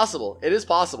 it's possible. It is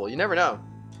possible. You never know.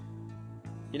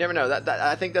 You never know.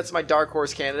 I think that's my dark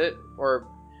horse candidate. Or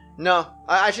no,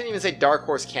 I shouldn't even say dark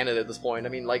horse candidate at this point. I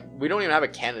mean, like, we don't even have a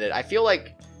candidate. I feel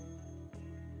like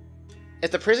if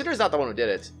the prisoner's not the one who did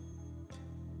it,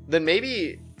 then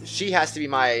maybe she has to be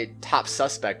my top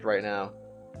suspect right now.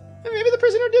 And maybe the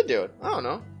prisoner did do it. I don't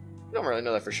know. I don't really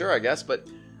know that for sure, I guess. But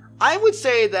I would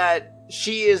say that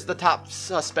she is the top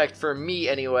suspect for me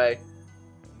anyway.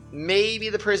 Maybe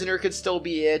the prisoner could still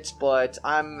be it, but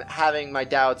I'm having my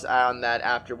doubts on that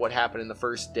after what happened in the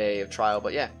first day of trial.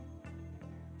 But yeah.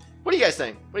 What do you guys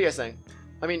think? What do you guys think?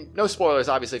 I mean, no spoilers,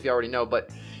 obviously, if you already know. But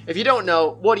if you don't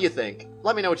know, what do you think?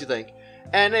 Let me know what you think.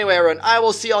 And anyway, everyone, I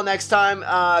will see y'all next time.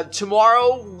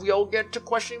 Tomorrow, we'll get to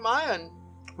questioning Maya, and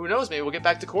who knows, maybe we'll get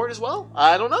back to court as well.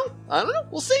 I don't know.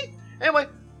 We'll see. Anyway,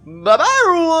 bye-bye,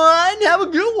 everyone. Have a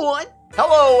good one.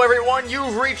 Hello, everyone.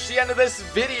 You've reached the end of this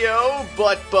video,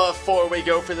 but before we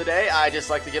go for the day, I'd just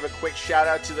like to give a quick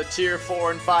shout-out to the Tier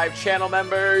 4 and 5 channel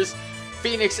members.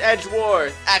 Phoenix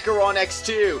Edgeworth, Acheron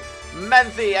X2,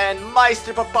 Menthi, and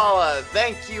Meister Papala.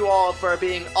 Thank you all for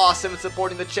being awesome and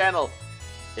supporting the channel.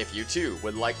 If you too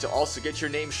would like to also get your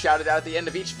name shouted out at the end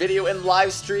of each video and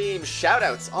live stream,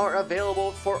 shoutouts are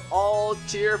available for all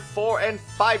tier 4 and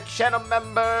 5 channel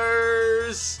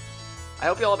members. I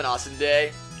hope you all have an awesome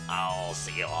day. I'll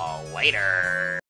see you all later.